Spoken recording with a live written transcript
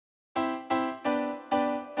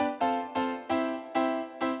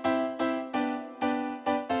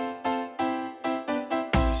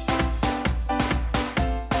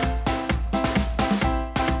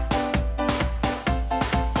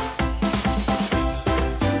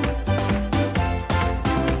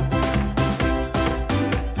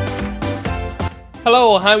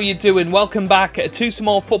Hello, how are you doing? Welcome back to some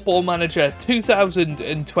more Football Manager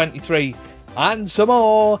 2023 and some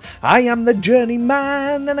more. I am the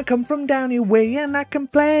Journeyman and I come from down your way and I can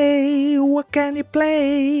play. What can you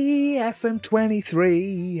play?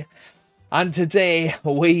 FM23. And today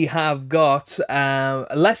we have got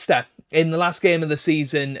Leicester in the last game of the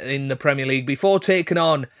season in the Premier League before taking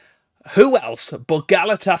on who else but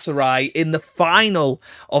Galatasaray in the final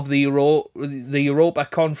of the Europa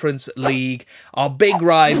Conference League. Our big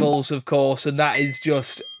rivals, of course, and that is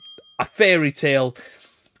just a fairy tale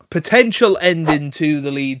potential ending to the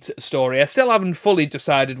Leeds story. I still haven't fully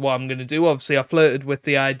decided what I'm going to do. Obviously, I flirted with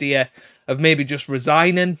the idea of maybe just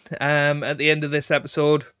resigning at the end of this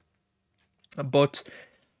episode, but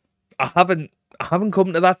I haven't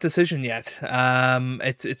come to that decision yet.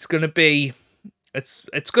 It's going to be.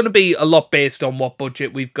 It's going to be a lot based on what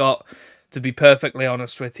budget we've got, to be perfectly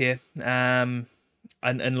honest with you, and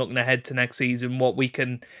looking ahead to next season, what we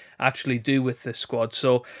can actually do with this squad.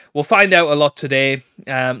 So we'll find out a lot today.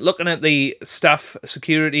 Looking at the staff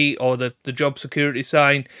security or the job security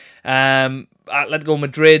sign, Atletico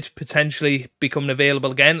Madrid potentially becoming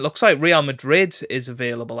available again. Looks like Real Madrid is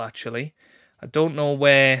available actually. I don't know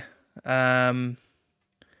where when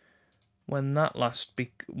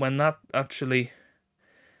that actually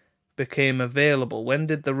became available. When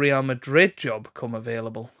did the Real Madrid job come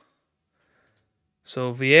available?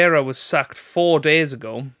 So Vieira was sacked 4 days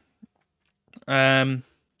ago.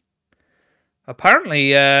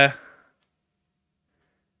 Apparently, there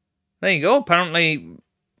you go. Apparently,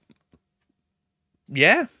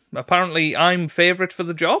 yeah. Apparently, I'm favourite for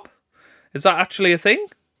the job. Is that actually a thing?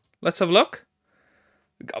 Let's have a look.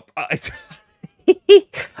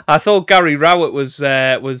 I thought Gary Rowett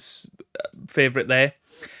was favourite there.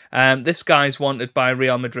 This guy's wanted by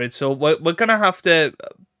Real Madrid, so we're gonna have to,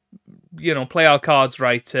 play our cards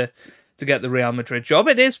right to get the Real Madrid job.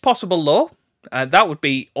 It is possible though. That would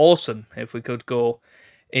be awesome if we could go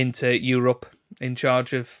into Europe in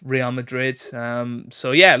charge of Real Madrid.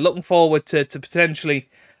 So yeah, looking forward to potentially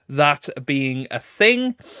that being a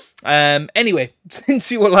thing. Anyway,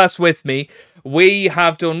 since you were last with me, we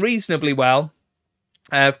have done reasonably well.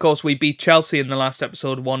 Of course, we beat Chelsea in the last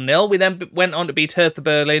episode 1-0. We then went on to beat Hertha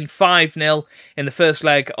Berlin 5-0 in the first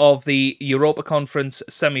leg of the Europa Conference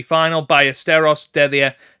semi-final. Ballesteros,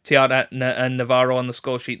 Dedia, Tiata and Navarro on the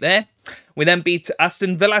score sheet there. We then beat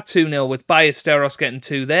Aston Villa 2-0 with Ballesteros getting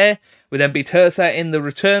 2 there. We then beat Hertha in the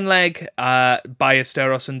return leg.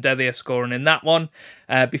 Ballesteros and Dedia scoring in that one.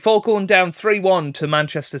 Before going down 3-1 to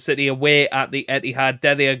Manchester City away at the Etihad,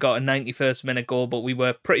 Dedia got a 91st minute goal, but we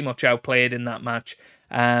were pretty much outplayed in that match.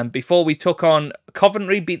 Before we took on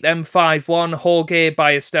Coventry, beat them 5-1. Jorge,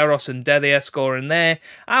 Ballesteros and Dedia scoring there.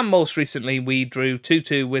 And most recently, we drew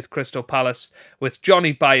 2-2 with Crystal Palace, with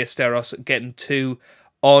Johnny Ballesteros getting 2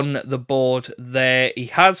 on the board there. He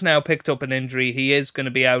has now picked up an injury. He is going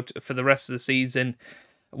to be out for the rest of the season,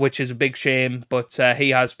 which is a big shame, but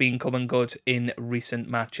he has been coming good in recent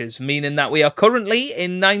matches, meaning that we are currently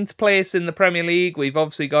in 9th place in the Premier League. We've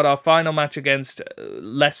obviously got our final match against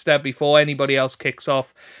Leicester before anybody else kicks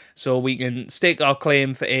off, so we can stake our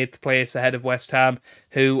claim for 8th place ahead of West Ham,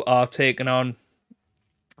 who are taking on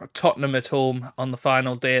Tottenham at home on the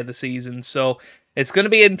final day of the season. So it's going to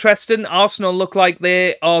be interesting. Arsenal look like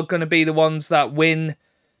they are going to be the ones that win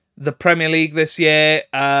the Premier League this year.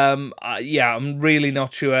 Yeah, I'm really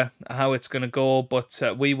not sure how it's going to go, but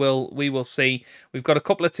we will see. We've got a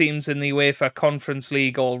couple of teams in the UEFA Conference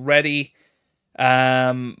League already.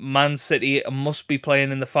 Man City must be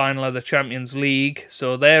playing in the final of the Champions League,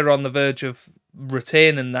 so they're on the verge of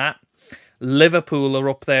retaining that. Liverpool are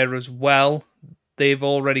up there as well. They've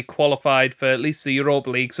already qualified for at least the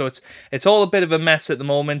Europa League, so it's all a bit of a mess at the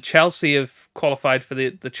moment. Chelsea have qualified for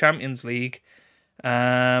the Champions League,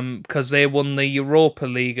 because they won the Europa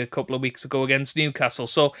League a couple of weeks ago against Newcastle.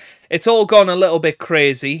 So it's all gone a little bit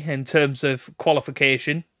crazy in terms of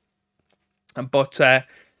qualification. But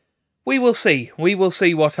we will see. We will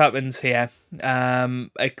see what happens here.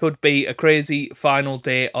 It could be a crazy final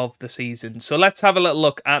day of the season. So let's have a little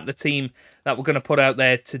look at the team that we're going to put out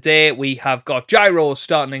there today. We have got Gyro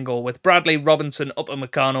starting in goal with Bradley, Robinson,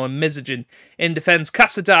 Upamecano and Mizogen. In defence,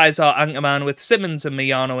 Casadei is our anchorman with Simmons and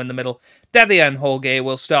Miyano in the middle. Dedia and Jorge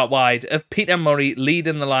will start wide, of Peter Murray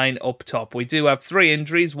leading the line up top. We do have 3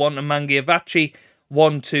 injuries, 1 to Mangiavachi,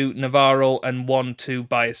 1 to Navarro and 1 to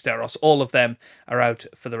Ballesteros. All of them are out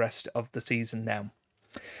for the rest of the season now.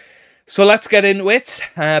 So let's get into it.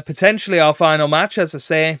 Potentially our final match, as I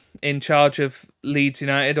say, in charge of Leeds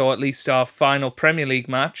United, or at least our final Premier League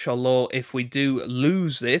match. Although if we do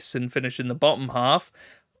lose this and finish in the bottom half,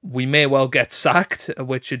 we may well get sacked,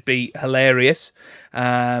 which would be hilarious,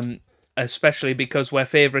 especially because we're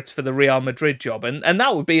favourites for the Real Madrid job, and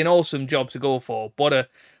that would be an awesome job to go for.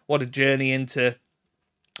 What a journey into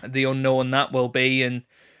the unknown that will be, and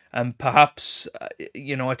perhaps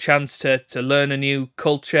a chance to learn a new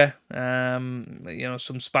culture,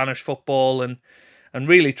 some Spanish football, and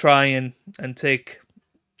really try and take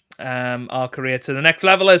our career to the next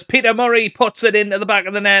level as Peter Murray puts it into the back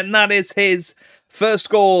of the net, and that is his first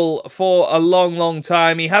goal for a long, long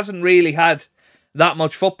time. He hasn't really had that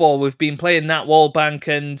much football. We've been playing Nat Wallbank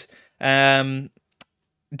and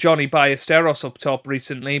Johnny Ballesteros up top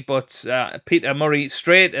recently, but Peter Murray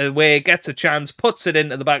straight away gets a chance, puts it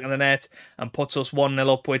into the back of the net, and puts us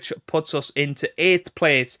 1-0 up, which puts us into 8th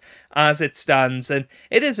place as it stands. And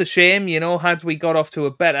it is a shame, had we got off to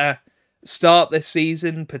a better start this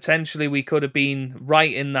season, potentially we could have been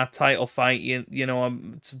right in that title fight.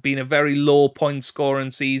 It's been a very low point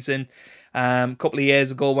scoring season. A couple of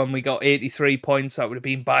years ago when we got 83 points, that would have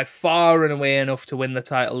been by far and away enough to win the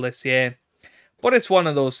title this year. But it's one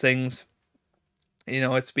of those things.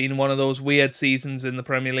 It's been one of those weird seasons in the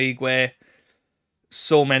Premier League where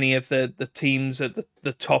so many of the teams at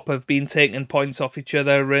the top have been taking points off each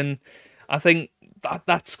other, and I think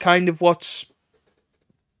that's kind of what's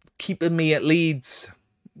keeping me at Leeds,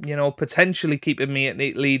 potentially keeping me at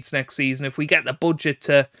Leeds next season. If we get the budget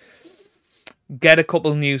to get a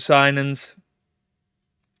couple new signings,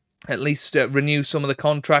 at least renew some of the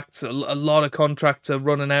contracts. A lot of contracts are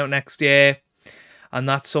running out next year, and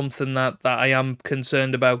that's something that I am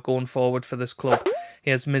concerned about going forward for this club.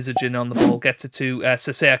 Here's Mizogin on the ball, gets it to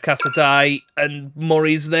Sesea Casadei, and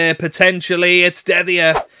Murray's there potentially. It's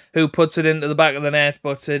Deddia who puts it into the back of the net,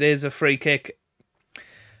 but it is a free kick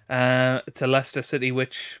to Leicester City,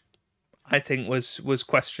 which I think was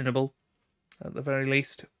questionable at the very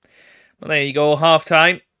least. But there you go, half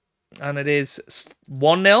time, and it is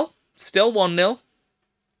 1-0, still 1-0.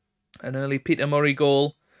 An early Peter Murray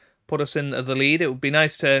goal put us into the lead. It would be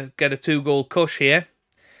nice to get a 2-goal cush here.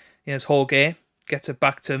 Here's Jorge, gets it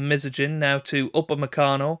back to Mizogin, now to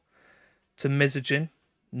Upamecano, to Mizogin.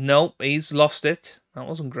 Nope, he's lost it. That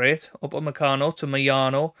wasn't great. Upamecano to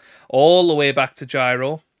Mayano, all the way back to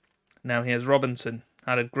Gyro. Now here's Robinson.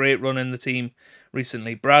 Had a great run in the team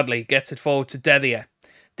recently. Bradley gets it forward to Deddia.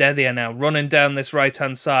 Deddia now running down this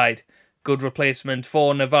right-hand side. Good replacement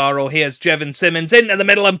for Navarro. Here's Jevon Simmons into the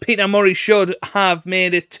middle, and Peter Murray should have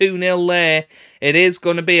made it 2-0 there. It is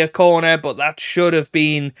going to be a corner, but that should have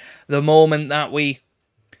been the moment that we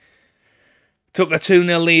took a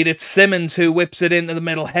 2-0 lead. It's Simmons who whips it into the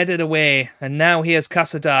middle, headed away. And now here's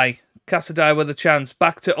Casadei. Casadei with a chance.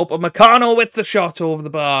 Back to Upamecano with the shot over the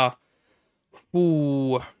bar.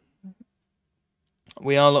 Ooh.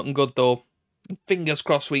 We are looking good, though. Fingers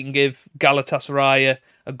crossed we can give Galatasaray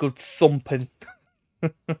a good thumping.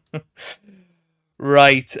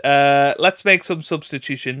 Right, let's make some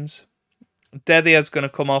substitutions. Dedia's going to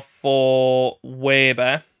come off for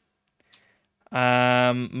Weber.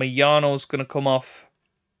 Mayano's going to come off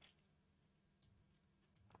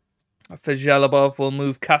for Zhalabov. We'll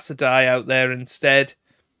move Casadei out there instead.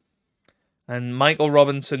 And Michael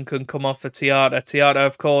Robinson can come off for Tiata. Tiata,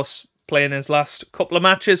 of course, playing his last couple of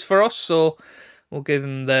matches for us, so we'll give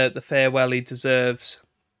him the farewell he deserves.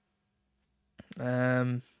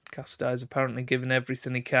 Casadei's apparently given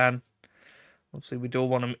everything he can. Obviously, we don't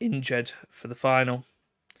want him injured for the final.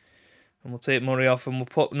 And we'll take Murray off and we'll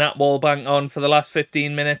put Nat Wallbank on for the last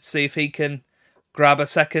 15 minutes, see if he can grab a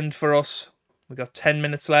second for us. We've got 10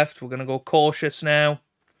 minutes left. We're going to go cautious now.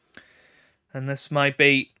 And this might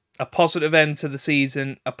be a positive end to the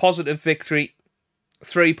season, a positive victory,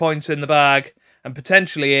 3 points in the bag, and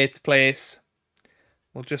potentially 8th place.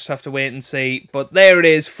 We'll just have to wait and see. But there it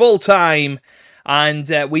is, full time.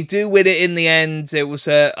 And we do win it in the end. It was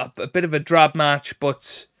a bit of a drab match,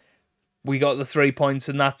 but we got the 3 points,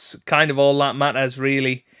 and that's kind of all that matters,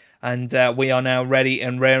 really. And we are now ready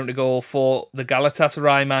and raring to go for the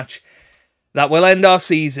Galatasaray match. That will end our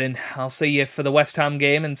season. I'll see you for the West Ham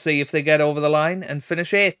game and see if they get over the line and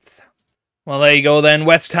finish 8th. Well, there you go then.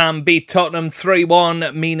 West Ham beat Tottenham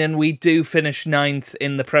 3-1, meaning we do finish 9th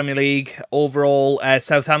in the Premier League. Overall,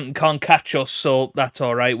 Southampton can't catch us, so that's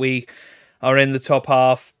all right. We are in the top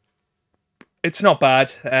half. It's not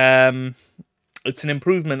bad. It's an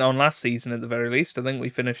improvement on last season at the very least. I think we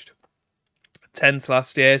finished 10th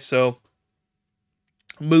last year, so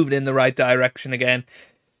moving in the right direction again.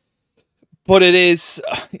 But it is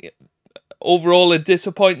overall a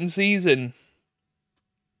disappointing season.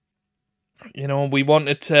 You know, we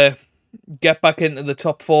wanted to get back into the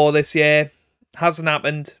top 4 this year. Hasn't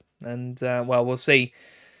happened. And, well, we'll see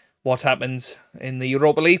what happens in the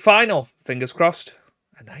Europa League final. Fingers crossed.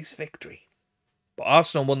 A nice victory. But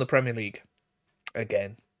Arsenal won the Premier League.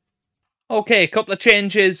 Again. Okay, a couple of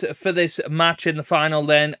changes for this match in the final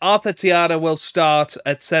then. Arthur Tiara will start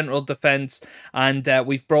at central defence, and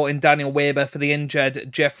we've brought in Daniel Weber for the injured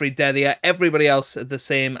Jeffrey Dethier. Everybody else the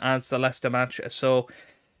same as the Leicester match. So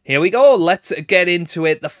here we go. Let's get into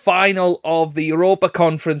it. The final of the Europa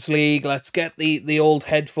Conference League. Let's get the old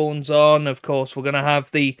headphones on. Of course, we're going to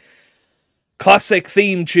have the classic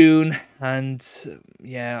theme tune. And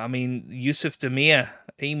yeah, I mean, Yusuf Demir,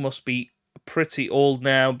 he must be pretty old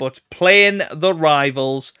now, but playing the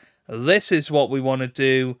rivals, this is what we want to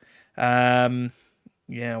do.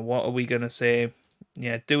 Yeah, what are we going to say?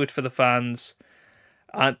 Yeah, do it for the fans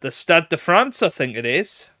at the Stade de France, I think it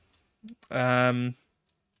is. I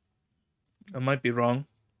might be wrong,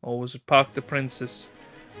 or was it Parc des Princes?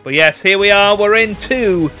 But yes, here we are. We're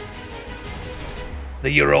into the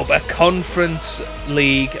Europa Conference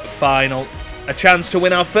League final. A chance to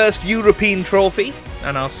win our first European trophy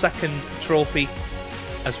and our second trophy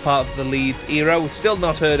as part of the Leeds era. We've still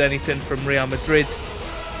not heard anything from Real Madrid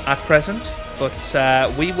at present,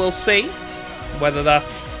 but we will see whether that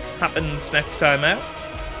happens next time out.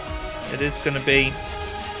 It is going to be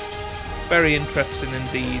very interesting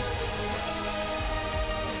indeed.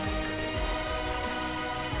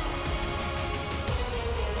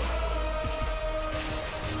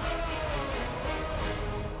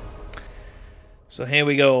 So here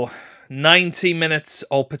we go. 90 minutes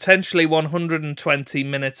or potentially 120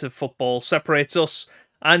 minutes of football separates us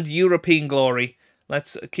and European glory.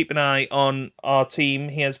 Let's keep an eye on our team.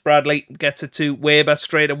 Here's Bradley, gets it to Weber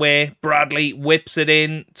straight away. Bradley whips it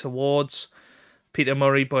in towards Peter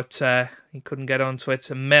Murray, but he couldn't get onto it.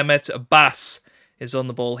 Mehmet Abbas is on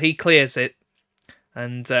the ball. He clears it.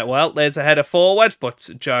 And, well, there's a header forward,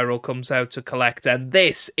 but Gyro comes out to collect. And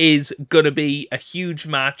this is going to be a huge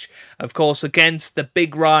match, of course, against the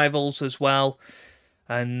big rivals as well.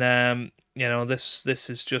 And, you know, this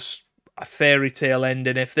is just a fairy tale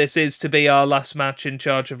ending. If this is to be our last match in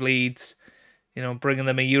charge of Leeds, you know, bringing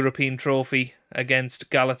them a European trophy against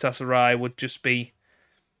Galatasaray would just be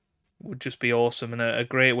awesome, and a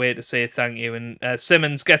great way to say thank you. And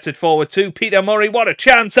Simmons gets it forward to Peter Murray. What a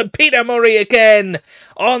chance! And Peter Murray again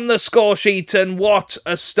on the score sheet. And what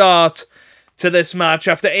a start to this match.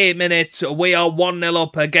 After 8 minutes, we are 1-0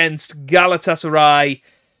 up against Galatasaray.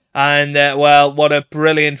 And, well, what a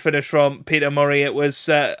brilliant finish from Peter Murray. It was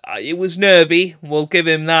nervy, we'll give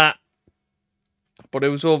him that. But it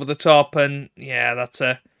was over the top, and, yeah, that's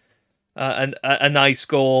a nice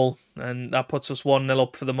goal, and that puts us 1-0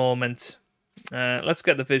 up for the moment. Let's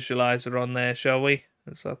get the visualizer on there, shall we?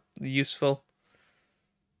 Is that useful?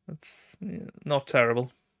 That's not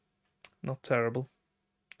terrible. Not terrible.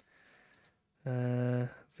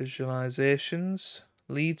 Visualizations.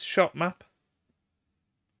 Leeds shot map.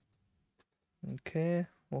 Okay.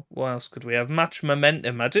 What else could we have? Match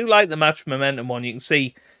momentum. I do like the match momentum one. You can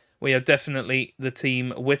see we are definitely the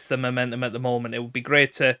team with the momentum at the moment. It would be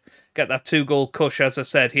great to get that 2-goal cush, as I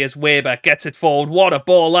said. Here's Weber, gets it forward. What a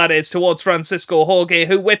ball that is towards Francisco Jorge,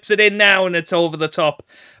 who whips it in now, and it's over the top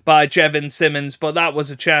by Jevin Simmons. But that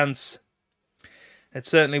was a chance. It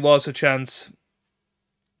certainly was a chance.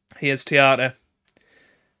 Here's Tiata.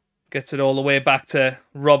 Gets it all the way back to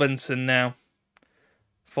Robinson now.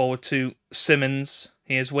 Forward to Simmons.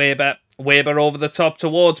 Here's Weber. Weber over the top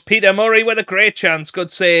towards Peter Murray with a great chance. Good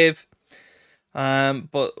save.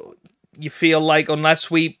 But you feel like unless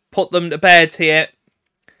we put them to bed here,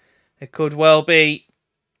 it could well be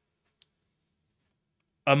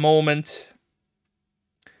a moment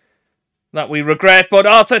that we regret. But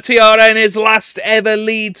Arthur Tiara in his last ever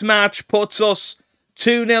Leeds match puts us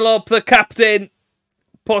 2-0 up. The captain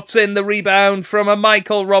puts in the rebound from a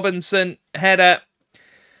Michael Robinson header.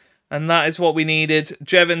 And that is what we needed.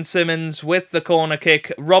 Jevin Simmons with the corner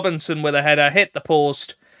kick. Robinson with a header. Hit the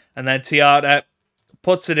post. And then Tiata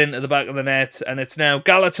puts it into the back of the net. And it's now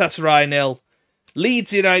Galatasaray 0.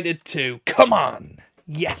 Leeds United 2. Come on.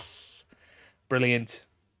 Yes. Brilliant.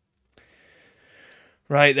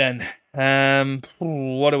 Right then.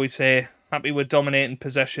 What do we say? Happy with dominating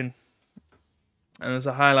possession. And there's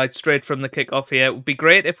a highlight straight from the kick-off here. It would be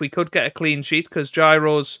great if we could get a clean sheet, because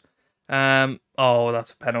Gyro's... oh,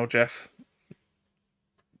 that's a penalty, Jeff.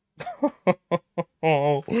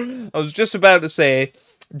 I was just about to say,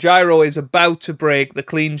 Gyro is about to break the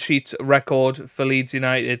clean sheet record for Leeds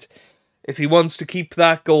United. If he wants to keep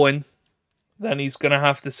that going, then he's going to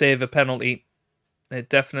have to save a penalty. It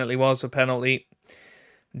definitely was a penalty.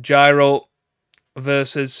 Gyro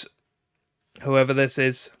versus whoever this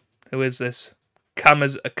is. Who is this?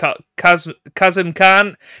 Kazim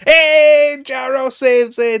Khan. Hey, Gyro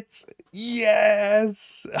saves it.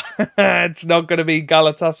 Yes. It's not going to be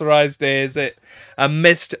Galatasaray's day, is it? A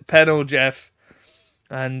missed penalty, Jeff.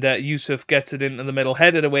 And Yusuf gets it into the middle,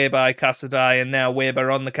 headed away by Casadei, and now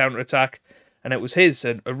Weber on the counter-attack. And it was his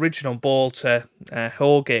original ball to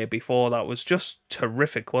Jorge before. That was just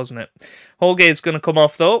terrific, wasn't it? Jorge is going to come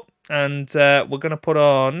off, though, and we're going to put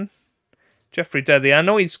on Jeffrey Deddy. I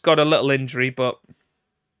know he's got a little injury, but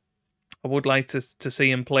I would like to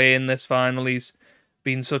see him play in this final. He's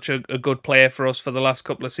been such a good player for us for the last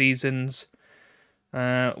couple of seasons.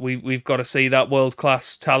 We've got to see that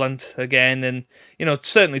world-class talent again, and you know,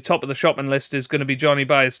 certainly top of the shopping list is going to be Johnny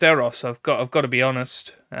Ballesteros. I've got to be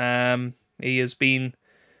honest. He has been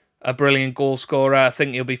a brilliant goal scorer. I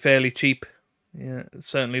think he'll be fairly cheap, yeah,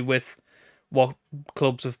 certainly with what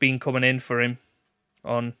clubs have been coming in for him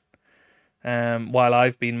on while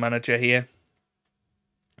I've been manager here.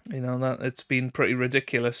 You know, that it's been pretty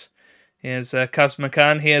ridiculous. Here's Kazim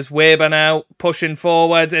Khan. Here's Weber now pushing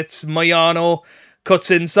forward. It's Mayano. Cuts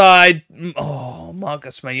inside. Oh,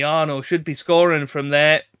 Marcus Mayano should be scoring from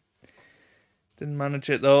there. Didn't manage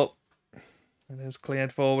it though. It is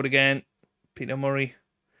cleared forward again. Peter Murray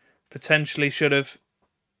potentially should have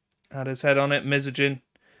had his head on it. Mizogin.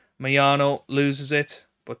 Mayano loses it,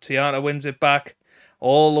 but Tiata wins it back.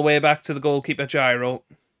 All the way back to the goalkeeper, Gyro.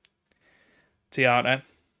 Tiata.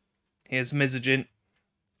 Here's Mizogin.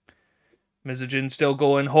 Mizogin still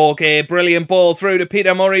going. Jorge, brilliant ball through to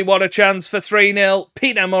Peter Murray. What a chance for 3-0.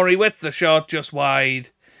 Peter Murray with the shot, just wide.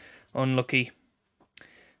 Unlucky.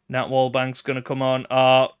 Nat Wallbank's going to come on.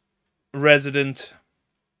 Our resident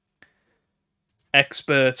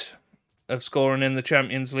expert of scoring in the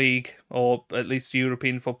Champions League, or at least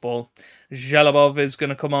European football. Zhelobov is going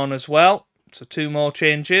to come on as well. So 2 more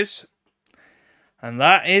changes. And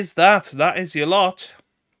that is that. That is your lot.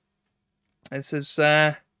 This is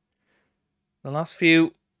the last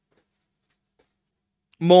few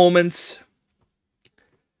moments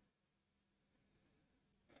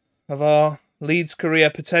of our Leeds career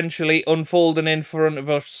potentially unfolding in front of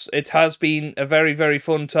us. It has been a very, very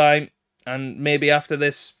fun time. And maybe after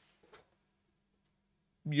this,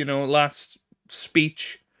 you know, last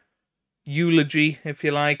speech, eulogy, if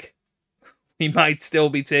you like, he might still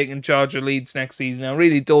be taking charge of Leeds next season. I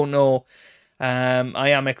really don't know. I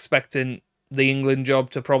am expecting the England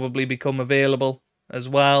job to probably become available as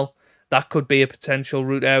well. That could be a potential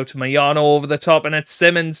route out. Mayano over the top, and it's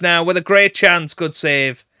Simmons now with a great chance. Good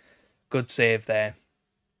save. Good save there.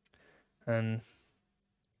 And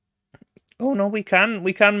oh no, we can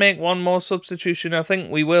make one more substitution. I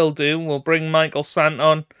think we will do. We'll bring Michael Sant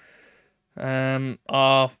on,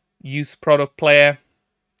 our youth product player.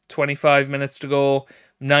 25 minutes to go.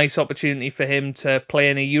 Nice opportunity for him to play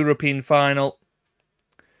in a European final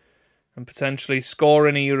and potentially score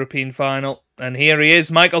in a European final. And here he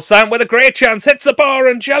is, Michael Sant with a great chance. Hits the bar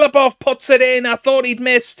and Zhelobov puts it in. I thought he'd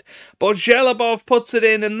missed, but Zhelobov puts it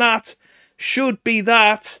in, and that should be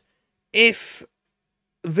that if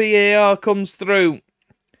VAR comes through.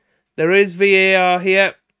 There is VAR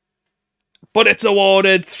here, but it's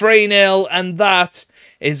awarded 3-0, and that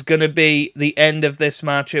is going to be the end of this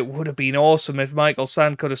match. It would have been awesome if Michael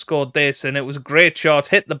Sant could have scored this, and it was a great shot,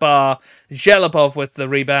 hit the bar, Zhelobov with the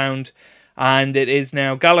rebound, and it is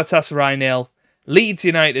now Galatasaray 0, Leeds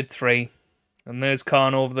United 3, and there's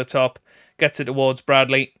Khan over the top, gets it towards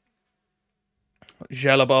Bradley,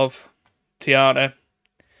 Zhelobov, Tiata,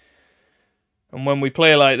 and when we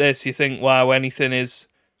play like this, you think, wow, anything is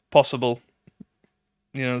possible.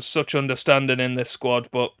 You know, such understanding in this squad,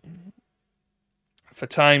 but for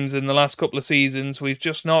times in the last couple of seasons, we've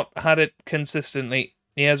just not had it consistently.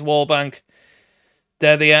 Here's Wallbank.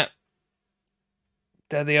 Deddia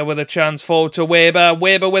with a chance forward to Weber.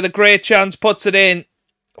 Weber with a great chance, puts it in.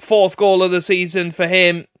 4th goal of the season for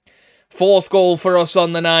him. 4th goal for us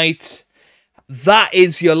on the night. That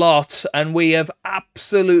is your lot, and we have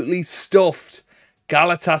absolutely stuffed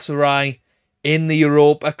Galatasaray in the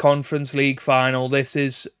Europa Conference League final. This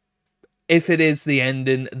is, if it is the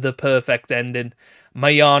ending, the perfect ending.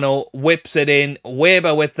 Mayano whips it in.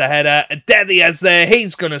 Weber with the header. Dedia's there.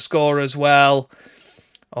 He's going to score as well.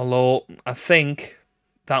 Although, I think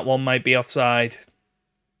that one might be offside.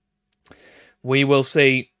 We will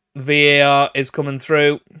see. VAR is coming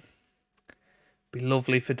through. Be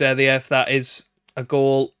lovely for Dedia if that is a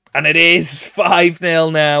goal. And it is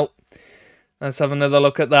 5-0 now. Let's have another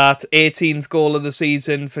look at that. 18th goal of the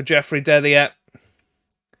season for Jeffrey Dedia.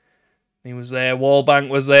 He was there. Wallbank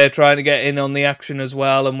was there trying to get in on the action as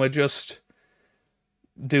well. And we're just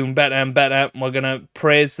doing better and better. We're going to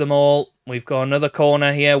praise them all. We've got another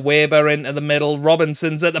corner here. Weber into the middle.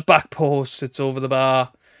 Robinson's at the back post. It's over the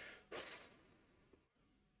bar.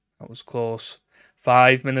 That was close.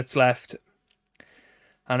 5 minutes left.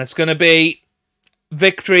 And it's going to be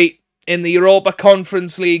victory in the Europa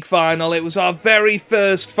Conference League final. It was our very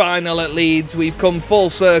first final at Leeds. We've come full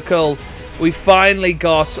circle. We finally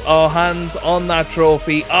got our hands on that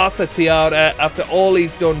trophy. Arthur Tiara, after all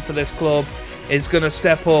he's done for this club, is going to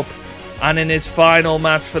step up. And in his final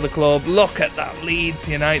match for the club, look at that Leeds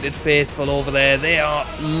United faithful over there. They are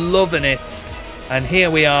loving it. And here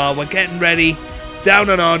we are. We're getting ready, down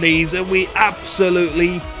on our knees, and we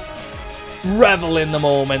absolutely revel in the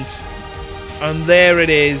moment. And there it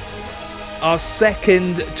is. Our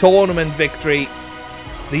second tournament victory.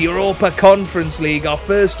 The Europa Conference League, our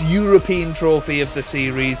first European trophy of the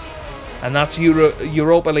series. And that's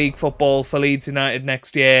Europa League football for Leeds United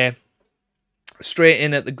next year. Straight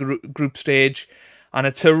in at the group stage. And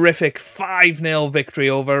a terrific 5-0 victory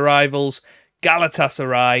over rivals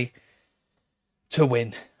Galatasaray to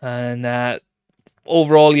win. And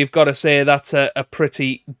overall, you've got to say that's a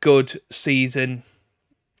pretty good season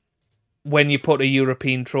when you put a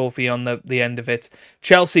European trophy on the end of it.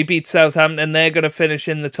 Chelsea beat Southampton. They're going to finish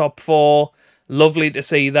in the top 4. Lovely to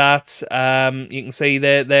see that. You can see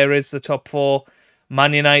there is the top 4.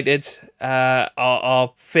 Man United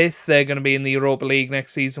are 5th. They're going to be in the Europa League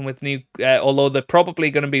next season with although they're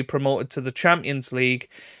probably going to be promoted to the Champions League.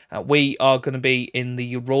 We are going to be in the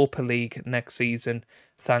Europa League next season,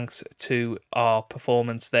 thanks to our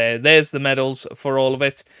performance there. There's the medals for all of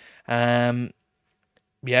it.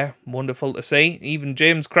 Yeah, wonderful to see. Even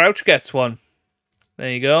James Crouch gets one.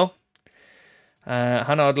 There you go.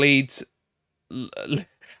 Hannard leads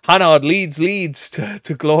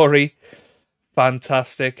to glory.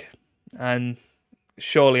 Fantastic. And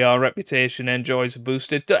surely our reputation enjoys a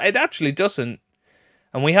boost. It actually doesn't.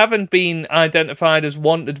 And we haven't been identified as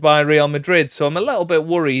wanted by Real Madrid, so I'm a little bit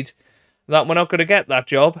worried that we're not going to get that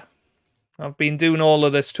job. I've been doing all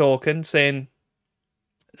of this talking, saying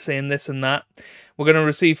this and that. We're going to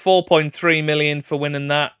receive 4.3 million for winning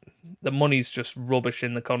that. The money's just rubbish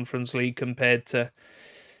in the Conference League compared to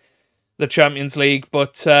the Champions League.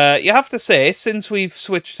 But you have to say, since we've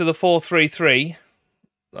switched to the 4-3-3,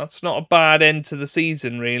 that's not a bad end to the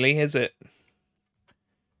season, really, is it?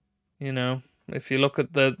 You know, if you look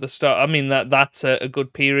at the start, I mean, that's a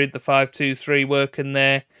good period, the 5-2-3 working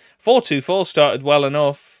there. 4-2-4 started well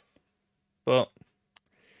enough, but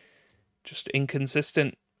just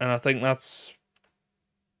inconsistent. And I think that's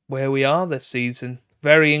where we are this season.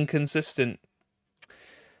 Very inconsistent.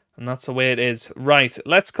 And that's the way it is. Right,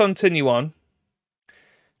 let's continue on.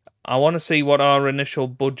 I want to see what our initial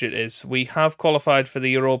budget is. We have qualified for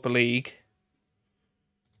the Europa League.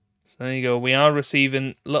 So there you go. We are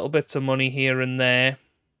receiving little bits of money here and there.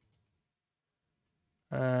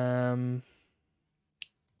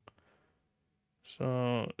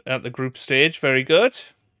 So at the group stage, very good.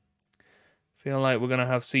 Feel like we're going to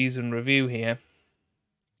have season review here.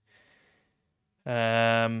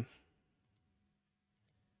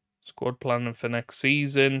 Squad planning for next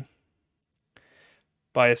season.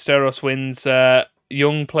 Ballesteros wins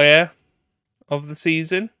young player of the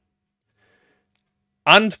season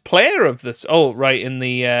and player of this. Oh, right, in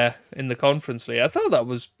the Conference League. I thought that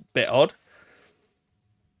was a bit odd.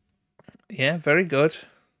 Yeah, very good.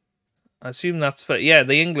 I assume that's for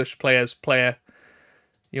the English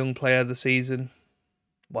young player of the season.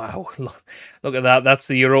 Wow, look at that. That's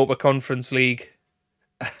the Europa Conference League.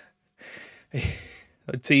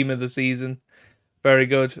 A team of the season. Very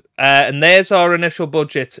good. And there's our initial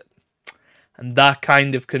budget. And that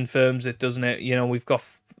kind of confirms it, doesn't it? You know, we've got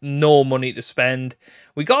no money to spend.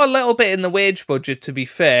 We got a little bit in the wage budget, to be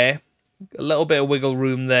fair. A little bit of wiggle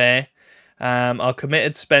room there. Our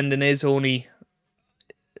committed spending is only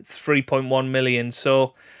 3.1 million.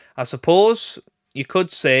 So I suppose you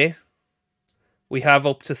could say we have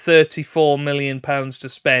up to £34 million to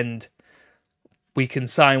spend. We can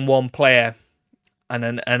sign one player, and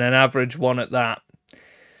an average one at that.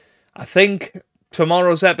 I think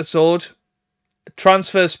tomorrow's episode,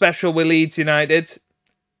 transfer special with Leeds United,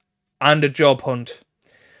 and a job hunt.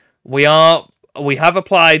 We have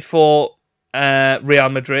applied for Real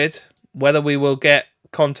Madrid. Whether we will get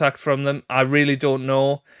contact from them, I really don't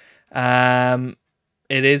know. It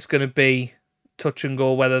is going to be touch and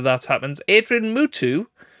go whether that happens. Adrian Mutu.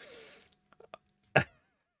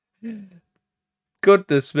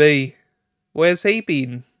 Goodness me. Where's he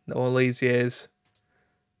been all these years?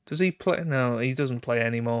 Does he play? No, he doesn't play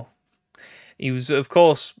anymore. He was, of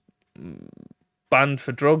course, banned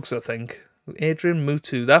for drugs, I think. Adrian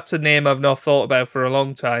Mutu. That's a name I've not thought about for a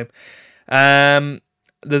long time.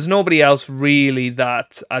 There's nobody else really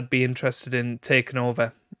that I'd be interested in taking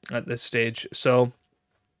over at this stage. So,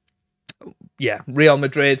 yeah, Real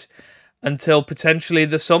Madrid until potentially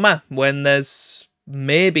the summer when there's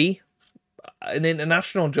maybe an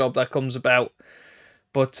international job that comes about.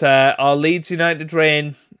 But our Leeds United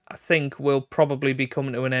reign, I think, will probably be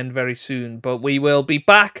coming to an end very soon. But we will be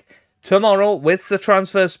back tomorrow with the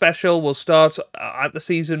transfer special. We'll start at the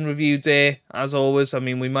season review day, as always. I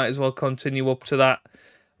mean, we might as well continue up to that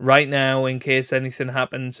right now in case anything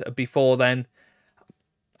happens before then.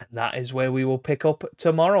 And that is where we will pick up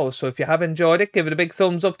tomorrow. So if you have enjoyed it, give it a big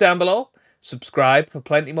thumbs up down below. Subscribe for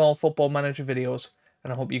plenty more Football Manager videos.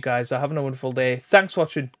 And I hope you guys are having a wonderful day. Thanks for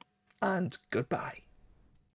watching, and goodbye.